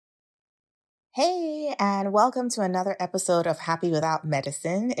Hey, and welcome to another episode of Happy Without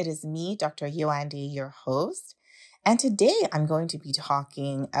Medicine. It is me, Dr. Yuandi, your host. And today I'm going to be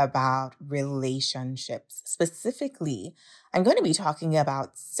talking about relationships. Specifically, I'm going to be talking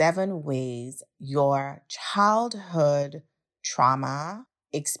about 7 ways your childhood trauma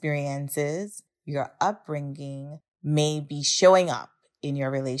experiences, your upbringing may be showing up in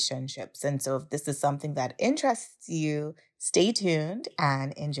your relationships. And so if this is something that interests you, stay tuned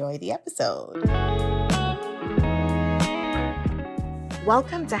and enjoy the episode.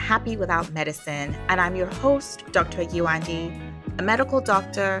 Welcome to Happy Without Medicine, and I'm your host, Dr. Yuandi, a medical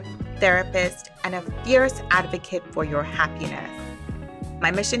doctor, therapist, and a fierce advocate for your happiness.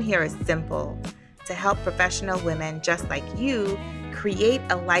 My mission here is simple: to help professional women just like you create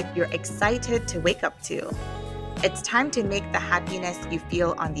a life you're excited to wake up to. It's time to make the happiness you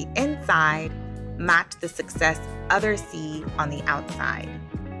feel on the inside match the success others see on the outside.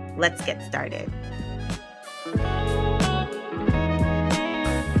 Let's get started.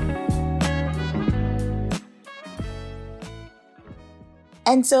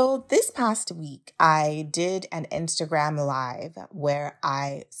 And so this past week, I did an Instagram live where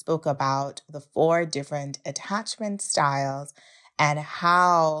I spoke about the 4 different attachment styles and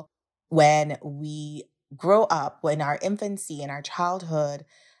how when we grow up, in our infancy, in our childhood,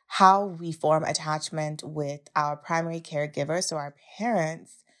 how we form attachment with our primary caregiver, so our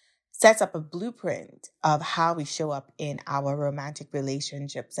parents, sets up a blueprint of how we show up in our romantic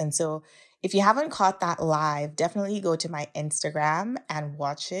relationships. And so if you haven't caught that live, definitely go to my Instagram and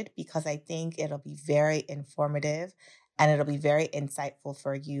watch it because I think it'll be very informative and it'll be very insightful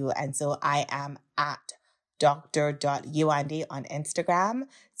for you. And so I am at dr.yuandi on Instagram.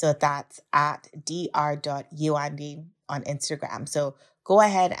 So that's at dr.yuandi on Instagram. So go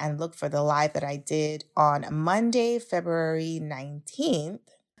ahead and look for the live that I did on Monday, February 19th,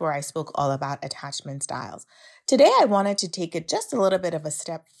 where I spoke all about attachment styles. Today, I wanted to take it just a little bit of a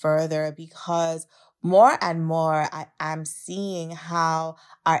step further because more and more I am seeing how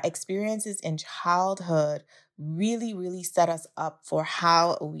our experiences in childhood really set us up for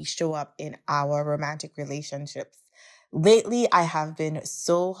how we show up in our romantic relationships. Lately, I have been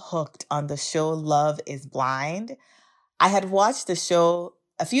so hooked on the show Love is Blind. I had watched the show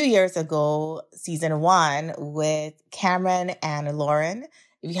a few years ago, season 1, with Cameron and Lauren.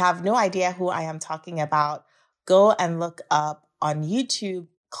 If you have no idea who I am talking about, go and look up on YouTube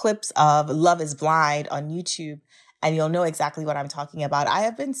clips of Love is Blind on YouTube, and you'll know exactly what I'm talking about. I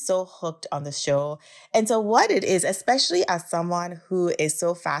have been so hooked on the show. And so what it is, especially as someone who is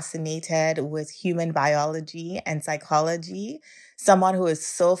so fascinated with human biology and psychology, someone who is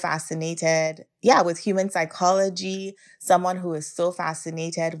so fascinated, with human psychology, someone who is so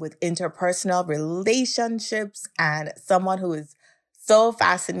fascinated with interpersonal relationships, and someone who is so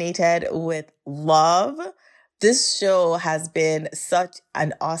fascinated with love, this show has been such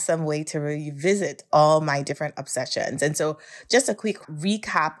an awesome way to revisit all my different obsessions. And so just a quick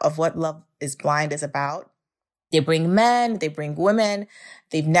recap of what Love is Blind is about. They bring men, they bring women,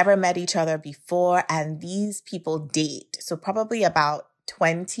 they've never met each other before, and these people date. So probably about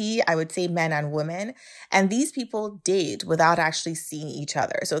 20, I would say, men and women. And these people date without actually seeing each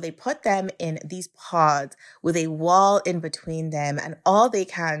other. So they put them in these pods with a wall in between them. And all they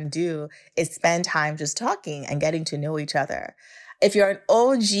can do is spend time just talking and getting to know each other. If you're an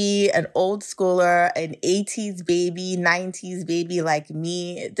OG, an old schooler, an 80s baby, 90s baby like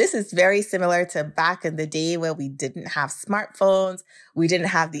me, this is very similar to back in the day where we didn't have smartphones, we didn't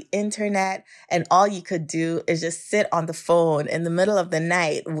have the internet, and all you could do is just sit on the phone in the middle of the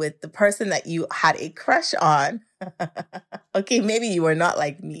night with the person that you had a crush on. Okay, maybe you were not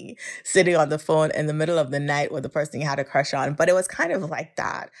like me, sitting on the phone in the middle of the night with the person you had a crush on, but it was kind of like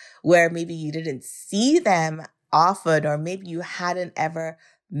that, where maybe you didn't see them often, or maybe you hadn't ever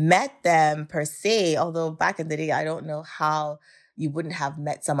met them per se, although back in the day, I don't know how you wouldn't have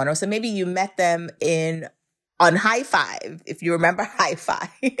met someone. Or so maybe you met them on High Five, if you remember High Five,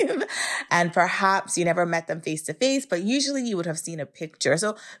 and perhaps you never met them face to face, but usually you would have seen a picture.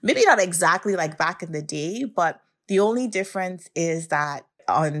 So maybe not exactly like back in the day, but the only difference is that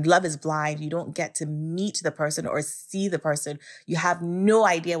on Love is Blind, you don't get to meet the person or see the person. You have no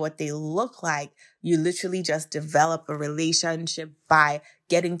idea what they look like. You literally just develop a relationship by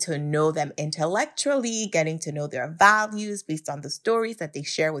getting to know them intellectually, getting to know their values based on the stories that they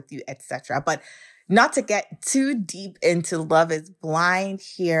share with you, etc. But not to get too deep into Love is Blind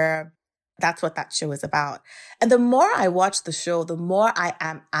here. That's what that show is about. And the more I watch the show, the more I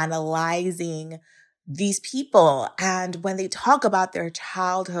am analyzing these people. And when they talk about their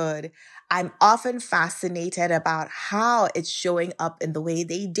childhood, I'm often fascinated about how it's showing up in the way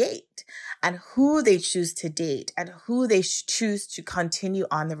they date and who they choose to date and who they choose to continue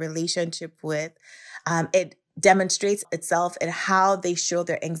on the relationship with. It demonstrates itself in how they show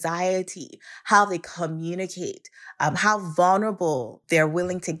their anxiety, how they communicate, how vulnerable they're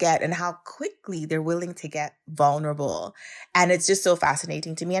willing to get and how quickly they're willing to get vulnerable. And it's just so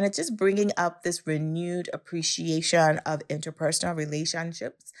fascinating to me. And it's just bringing up this renewed appreciation of interpersonal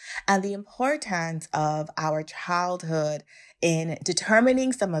relationships and the importance of our childhood in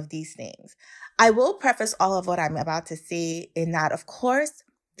determining some of these things. I will preface all of what I'm about to say in that, of course,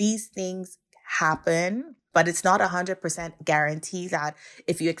 these things happen, but it's not 100% guarantee that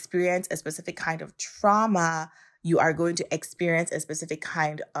if you experience a specific kind of trauma, you are going to experience a specific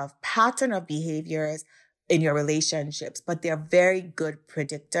kind of pattern of behaviors in your relationships, but they're very good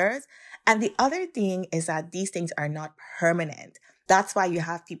predictors. And the other thing is that these things are not permanent. That's why you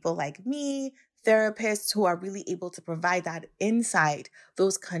have people like me, therapists who are really able to provide that insight,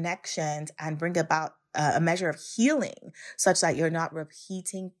 those connections, and bring about a measure of healing such that you're not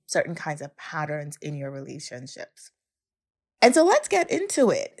repeating certain kinds of patterns in your relationships. And so let's get into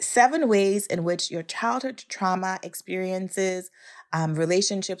it. 7 ways in which your childhood trauma experiences,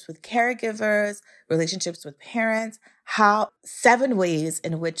 relationships with caregivers, relationships with parents, 7 ways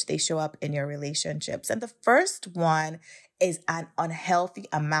in which they show up in your relationships. And the first one is an unhealthy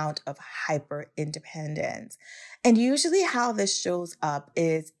amount of hyper independence. And usually how this shows up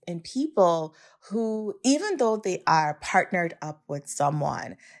is in people who, even though they are partnered up with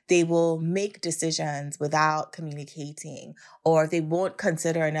someone, they will make decisions without communicating, or they won't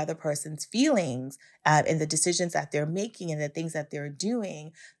consider another person's feelings in the decisions that they're making and the things that they're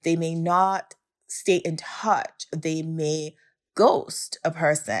doing. They may not stay in touch. They may ghost a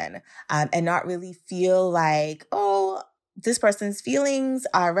person and not really feel like, oh, this person's feelings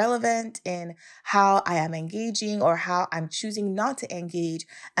are relevant in how I am engaging or how I'm choosing not to engage.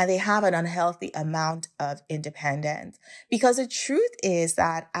 And they have an unhealthy amount of independence. Because the truth is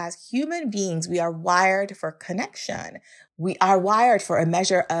that as human beings, we are wired for connection. We are wired for a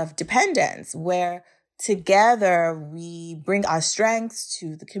measure of dependence where together, we bring our strengths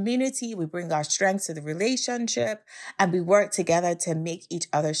to the community, we bring our strengths to the relationship, and we work together to make each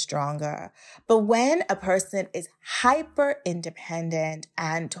other stronger. But when a person is hyper independent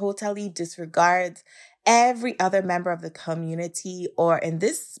and totally disregards every other member of the community, or in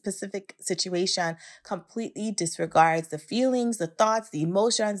this specific situation, completely disregards the feelings, the thoughts, the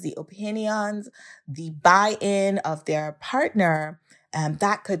emotions, the opinions, the buy-in of their partner,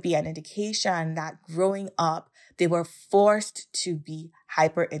 that could be an indication that growing up, they were forced to be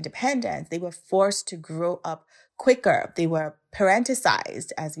hyper independent. They were forced to grow up quicker. They were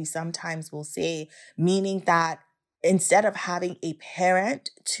parenticized, as we sometimes will say, meaning that instead of having a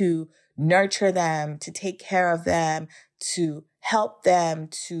parent to nurture them, to take care of them, to help them,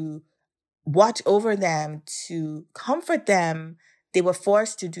 to watch over them, to comfort them, they were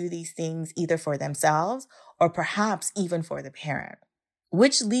forced to do these things either for themselves or perhaps even for the parent.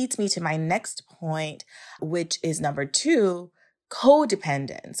 Which leads me to my next point, which is number 2,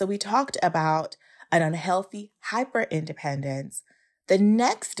 codependence. So we talked about an unhealthy hyper-independence. The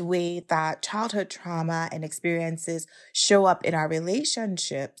next way that childhood trauma and experiences show up in our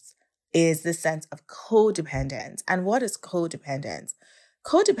relationships is the sense of codependence. And what is codependence?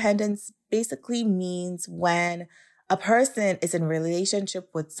 Codependence basically means when a person is in relationship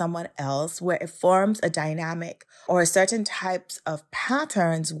with someone else where it forms a dynamic or certain types of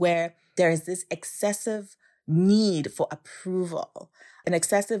patterns where there is this excessive need for approval, an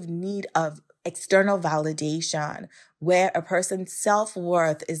excessive need of external validation, where a person's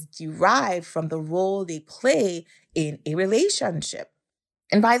self-worth is derived from the role they play in a relationship.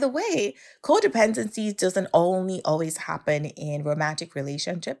 And by the way, codependency doesn't only always happen in romantic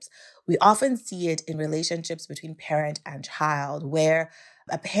relationships. We often see it in relationships between parent and child, where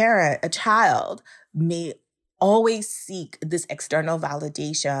a child may always seek this external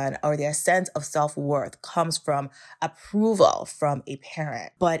validation, or their sense of self-worth comes from approval from a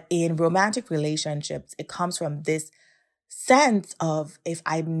parent. But in romantic relationships, it comes from this sense of, if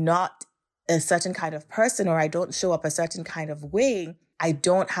I'm not a certain kind of person or I don't show up a certain kind of way, I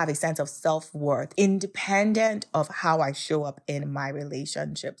don't have a sense of self-worth independent of how I show up in my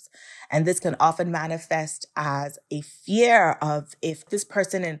relationships. And this can often manifest as a fear of, if this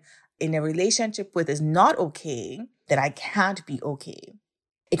person in a relationship with is not okay, that I can't be okay.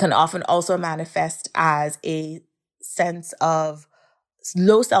 It can often also manifest as a sense of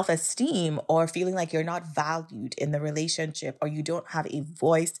low self-esteem or feeling like you're not valued in the relationship or you don't have a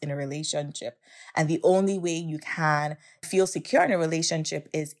voice in a relationship. And the only way you can feel secure in a relationship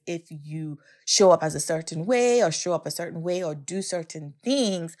is if you show up as a certain way or show up a certain way or do certain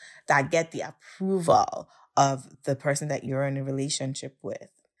things that get the approval of the person that you're in a relationship with.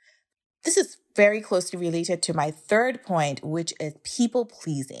 This is very closely related to my third point, which is people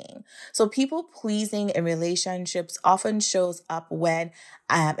pleasing. So people pleasing in relationships often shows up when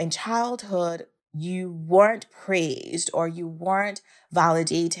in childhood, you weren't praised or you weren't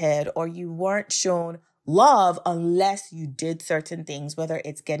validated or you weren't shown love unless you did certain things, whether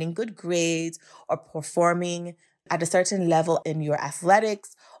it's getting good grades or performing at a certain level in your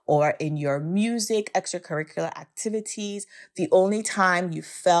athletics or in your music, extracurricular activities. The only time you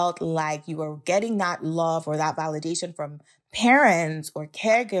felt like you were getting that love or that validation from parents or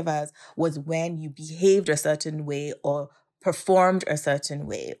caregivers was when you behaved a certain way or performed a certain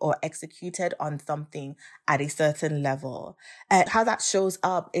way or executed on something at a certain level. And how that shows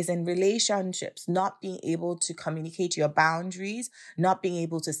up is in relationships, not being able to communicate your boundaries, not being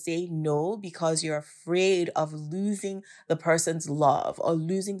able to say no because you're afraid of losing the person's love or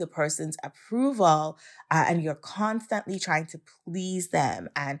losing the person's approval. And you're constantly trying to please them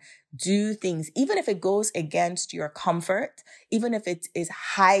and do things, even if it goes against your comfort, even if it is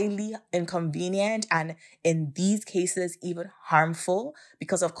highly inconvenient and in these cases, even harmful,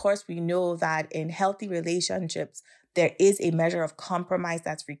 because of course we know that in healthy relationships, there is a measure of compromise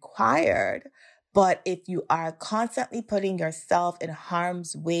that's required. But if you are constantly putting yourself in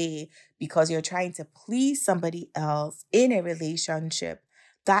harm's way because you're trying to please somebody else in a relationship,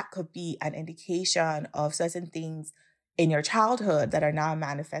 that could be an indication of certain things in your childhood that are now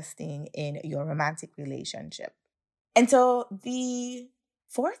manifesting in your romantic relationship. And so the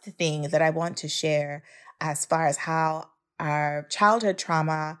fourth thing that I want to share as far as how our childhood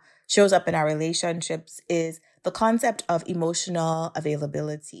trauma shows up in our relationships is the concept of emotional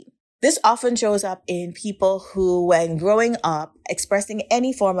availability. This often shows up in people who, when growing up, expressing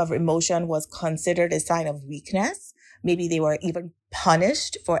any form of emotion was considered a sign of weakness. Maybe they were even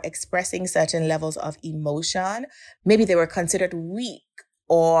punished for expressing certain levels of emotion. Maybe they were considered weak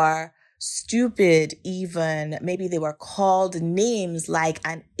or stupid even. Maybe they were called names like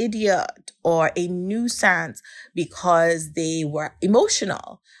an idiot or a nuisance because they were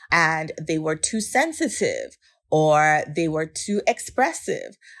emotional and they were too sensitive or they were too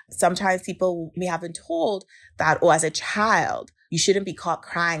expressive. Sometimes people may have been told that, oh, as a child, you shouldn't be caught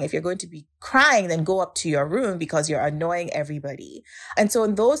crying. If you're going to be crying, then go up to your room because you're annoying everybody. And so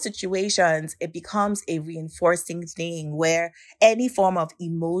in those situations, it becomes a reinforcing thing where any form of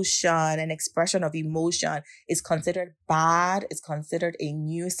emotion and expression of emotion is considered bad, it's considered a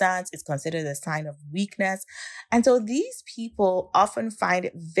nuisance, it's considered a sign of weakness. And so these people often find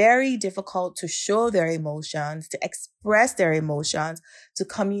it very difficult to show their emotions, to express their emotions, to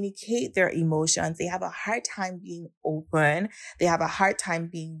communicate their emotions. They have a hard time being open. They have a hard time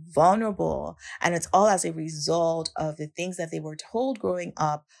being vulnerable. And it's all as a result of the things that they were told growing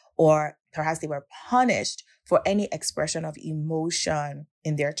up, or perhaps they were punished for any expression of emotion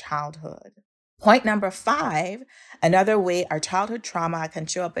in their childhood. Point number 5, another way our childhood trauma can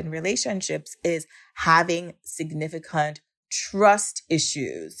show up in relationships is having significant trust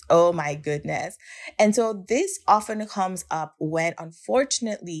issues. Oh my goodness. And so this often comes up when,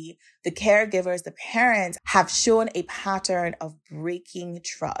 unfortunately, the caregivers, the parents have shown a pattern of breaking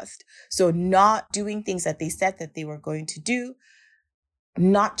trust. So not doing things that they said that they were going to do,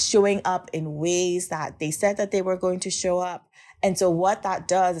 not showing up in ways that they said that they were going to show up. And so what that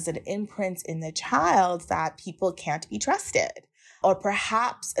does is it imprints in the child that people can't be trusted. Or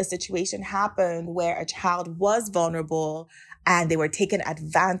perhaps a situation happened where a child was vulnerable and they were taken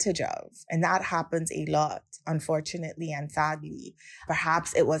advantage of. And that happens a lot, unfortunately and sadly.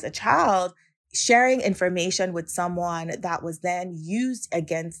 Perhaps it was a child sharing information with someone that was then used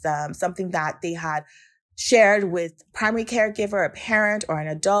against them, something that they had shared with primary caregiver, a parent or an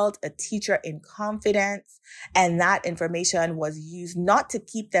adult, a teacher in confidence. And that information was used not to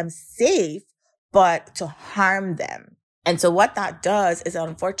keep them safe, but to harm them. And so what that does is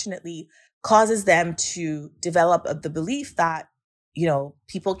unfortunately causes them to develop the belief that,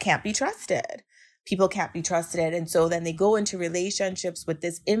 people can't be trusted. People can't be trusted. And so then they go into relationships with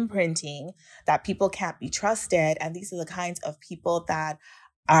this imprinting that people can't be trusted. And these are the kinds of people that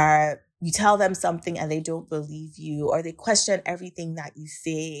are you tell them something and they don't believe you, or they question everything that you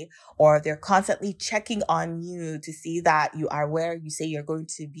say, or they're constantly checking on you to see that you are where you say you're going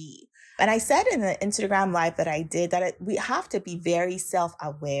to be. And I said in the Instagram live that I did that we have to be very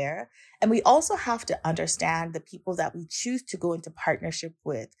self-aware, and we also have to understand the people that we choose to go into partnership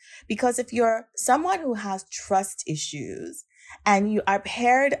with. Because if you're someone who has trust issues and you are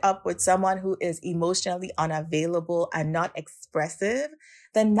paired up with someone who is emotionally unavailable and not expressive,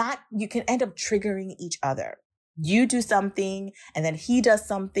 then that you can end up triggering each other. You do something and then he does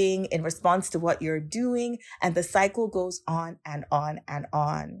something in response to what you're doing, and the cycle goes on and on and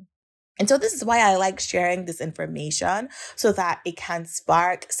on. And so this is why I like sharing this information, so that it can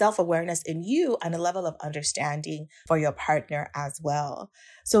spark self-awareness in you and a level of understanding for your partner as well.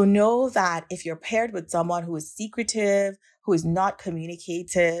 So know that if you're paired with someone who is secretive, who is not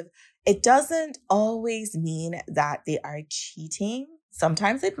communicative, it doesn't always mean that they are cheating.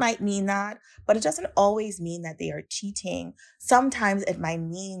 Sometimes it might mean that, but it doesn't always mean that they are cheating. Sometimes it might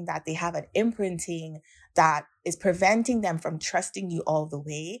mean that they have an imprinting that is preventing them from trusting you all the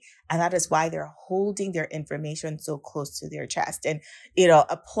way. And that is why they're holding their information so close to their chest. And,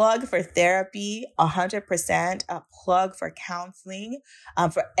 a plug for therapy, 100%, a plug for counseling,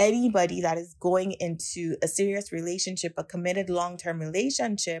 for anybody that is going into a serious relationship, a committed long-term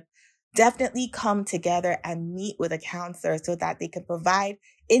relationship. Definitely come together and meet with a counselor so that they can provide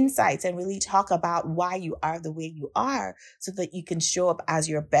insights and really talk about why you are the way you are, so that you can show up as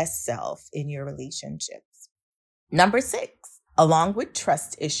your best self in your relationships. Number 6, along with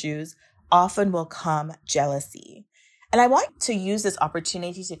trust issues, often will come jealousy. And I want to use this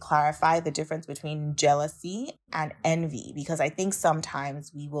opportunity to clarify the difference between jealousy and envy, because I think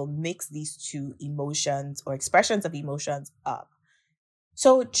sometimes we will mix these two emotions or expressions of emotions up.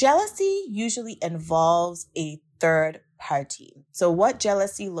 So jealousy usually involves a third party. So what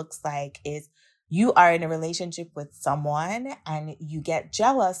jealousy looks like is you are in a relationship with someone and you get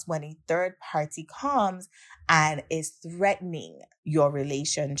jealous when a third party comes and is threatening your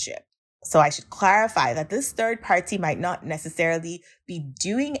relationship. So I should clarify that this third party might not necessarily be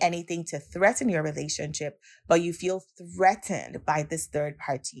doing anything to threaten your relationship, but you feel threatened by this third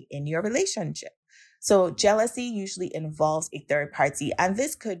party in your relationship. So jealousy usually involves a third party. And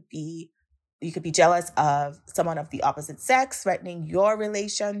this could be, you could be jealous of someone of the opposite sex threatening your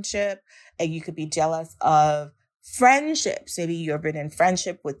relationship. And you could be jealous of friendships. Maybe you've been in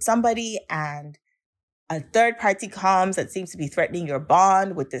friendship with somebody and a third party comes that seems to be threatening your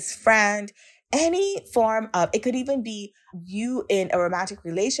bond with this friend. Any form of, it could even be you in a romantic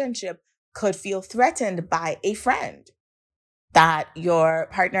relationship could feel threatened by a friend that your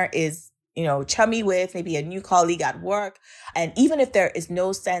partner is chummy with, maybe a new colleague at work. And even if there is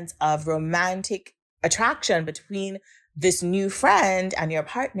no sense of romantic attraction between this new friend and your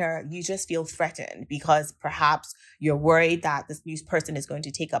partner, you just feel threatened because perhaps you're worried that this new person is going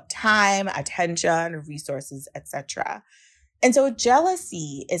to take up time, attention, resources, etc. And so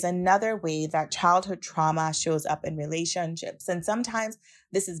jealousy is another way that childhood trauma shows up in relationships. And sometimes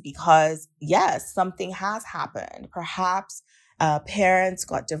this is because, yes, something has happened. Perhaps parents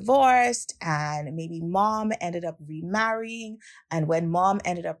got divorced and maybe mom ended up remarrying. And when mom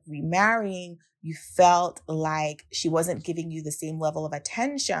ended up remarrying, you felt like she wasn't giving you the same level of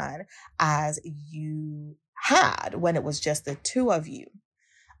attention as you had when it was just the two of you.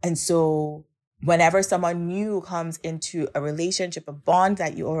 And so whenever someone new comes into a relationship, a bond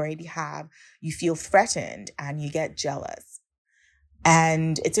that you already have, you feel threatened and you get jealous.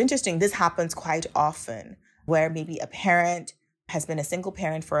 And it's interesting, this happens quite often where maybe a parent has been a single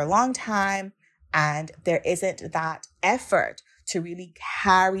parent for a long time and there isn't that effort to really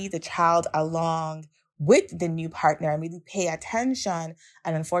carry the child along with the new partner and really pay attention.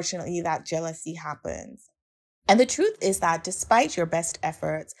 And unfortunately, that jealousy happens. And the truth is that despite your best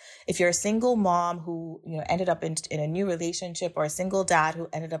efforts, if you're a single mom who ended up in a new relationship, or a single dad who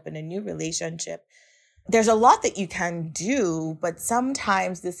ended up in a new relationship, there's a lot that you can do, but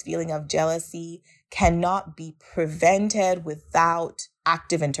sometimes this feeling of jealousy cannot be prevented without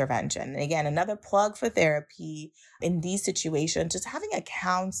active intervention. And again, another plug for therapy in these situations, just having a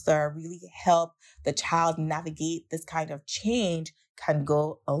counselor really help the child navigate this kind of change can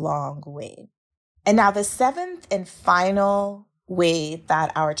go a long way. And now the 7th and final way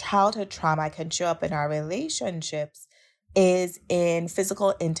that our childhood trauma can show up in our relationships is in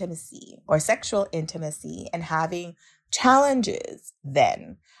physical intimacy or sexual intimacy and having challenges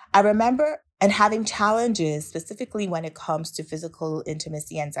then. I remember and having challenges specifically when it comes to physical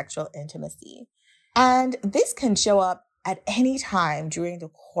intimacy and sexual intimacy. And this can show up at any time during the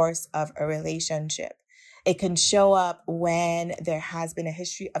course of a relationship. It can show up when there has been a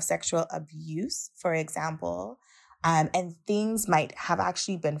history of sexual abuse, for example, and things might have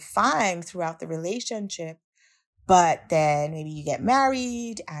actually been fine throughout the relationship, but then maybe you get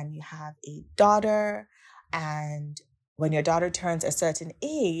married and you have a daughter, and when your daughter turns a certain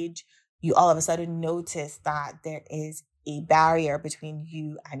age, you all of a sudden notice that there is a barrier between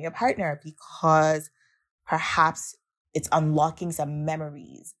you and your partner because perhaps it's unlocking some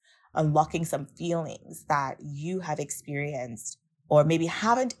memories, unlocking some feelings that you have experienced or maybe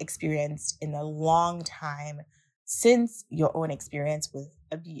haven't experienced in a long time since your own experience with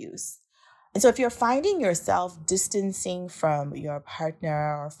abuse. And so if you're finding yourself distancing from your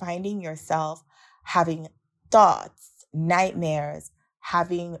partner or finding yourself having thoughts, nightmares,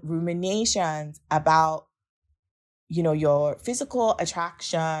 having ruminations about, your physical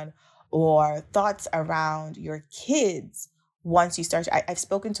attraction or thoughts around your kids, once you start, I've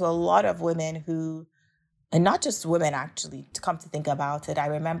spoken to a lot of women who, and not just women actually, to come to think about it. I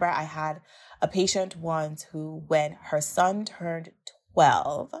remember I had a patient once who, when her son turned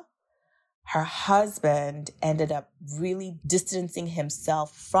 12, her husband ended up really distancing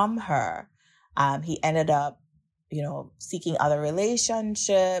himself from her. He ended up, seeking other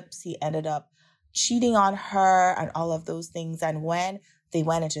relationships. He ended up cheating on her and all of those things. And when they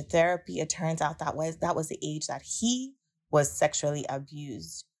went into therapy, it turns out that was the age that he was sexually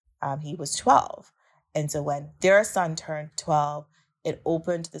abused. He was 12. And so when their son turned 12, it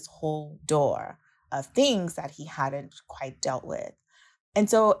opened this whole door of things that he hadn't quite dealt with. And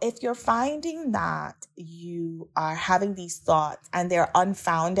so if you're finding that you are having these thoughts and they're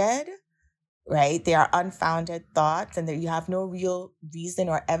unfounded, right? They are unfounded thoughts and that you have no real reason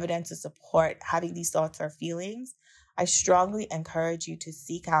or evidence to support having these thoughts or feelings, I strongly encourage you to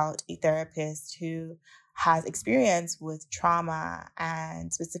seek out a therapist who has experience with trauma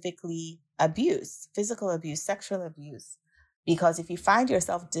and specifically abuse, physical abuse, sexual abuse. Because if you find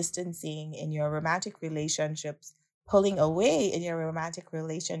yourself distancing in your romantic relationships, pulling away in your romantic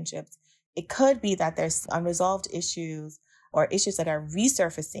relationships, it could be that there's unresolved issues or issues that are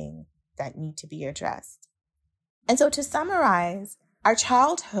resurfacing that need to be addressed. And so to summarize, our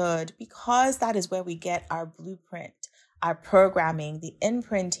childhood, because that is where we get our blueprint, our programming, the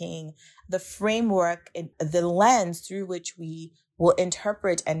imprinting, the framework, the lens through which we will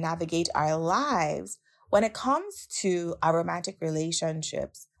interpret and navigate our lives. When it comes to our romantic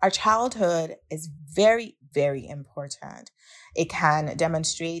relationships, our childhood is very, very important. It can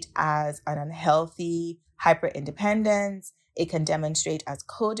demonstrate as an unhealthy hyper-independence. It can demonstrate as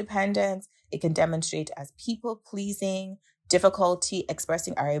codependence. It can demonstrate as people-pleasing, difficulty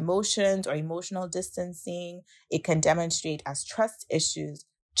expressing our emotions or emotional distancing. It can demonstrate as trust issues,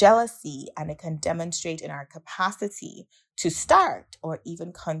 jealousy, and it can demonstrate in our capacity to start or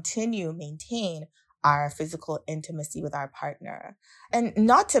even continue, maintain our physical intimacy with our partner. And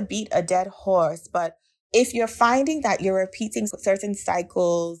not to beat a dead horse, but if you're finding that you're repeating certain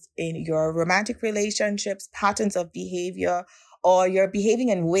cycles in your romantic relationships, patterns of behavior, or you're behaving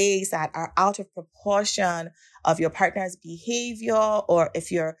in ways that are out of proportion of your partner's behavior, or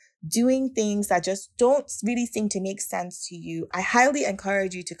if you're doing things that just don't really seem to make sense to you, I highly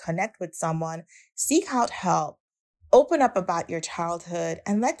encourage you to connect with someone, seek out help, open up about your childhood,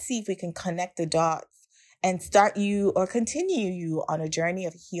 and let's see if we can connect the dots and start you or continue you on a journey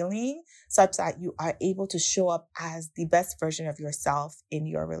of healing such that you are able to show up as the best version of yourself in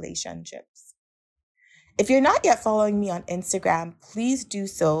your relationships. If you're not yet following me on Instagram, please do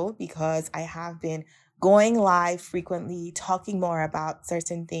so because I have been going live frequently, talking more about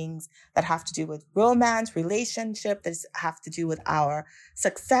certain things that have to do with romance, relationship, that have to do with our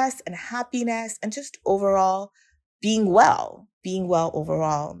success and happiness and just overall being well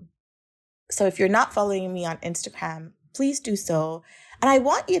overall. So if you're not following me on Instagram, please do so. And I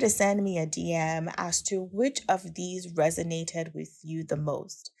want you to send me a DM as to which of these resonated with you the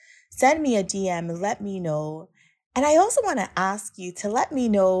most. Send me a DM and let me know. And I also want to ask you to let me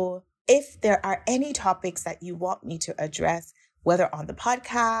know if there are any topics that you want me to address, whether on the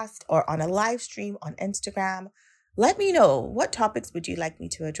podcast or on a live stream on Instagram. Let me know, what topics would you like me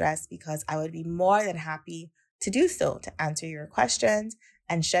to address, because I would be more than happy to do so, to answer your questions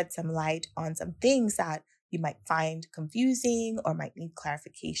and shed some light on some things that you might find confusing or might need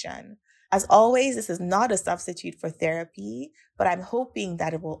clarification. As always, this is not a substitute for therapy, but I'm hoping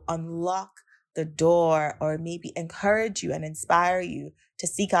that it will unlock the door or maybe encourage you and inspire you to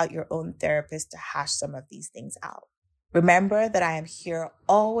seek out your own therapist to hash some of these things out. Remember that I am here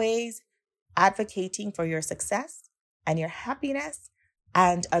always advocating for your success and your happiness.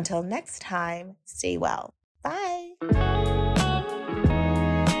 And until next time, stay well. Bye.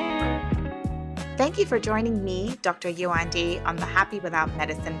 Thank Thank you for joining me, Dr. Yewande, on the Happy Without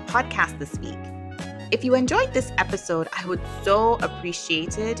Medicine podcast this week. If you enjoyed this episode, I would so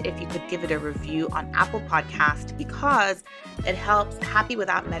appreciate it if you could give it a review on Apple Podcast because it helps Happy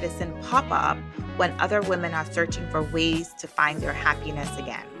Without Medicine pop up when other women are searching for ways to find their happiness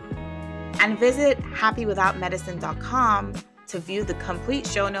again. And visit happywithoutmedicine.com to view the complete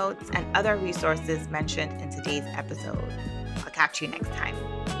show notes and other resources mentioned in today's episode. I'll catch you next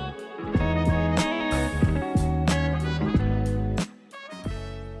time.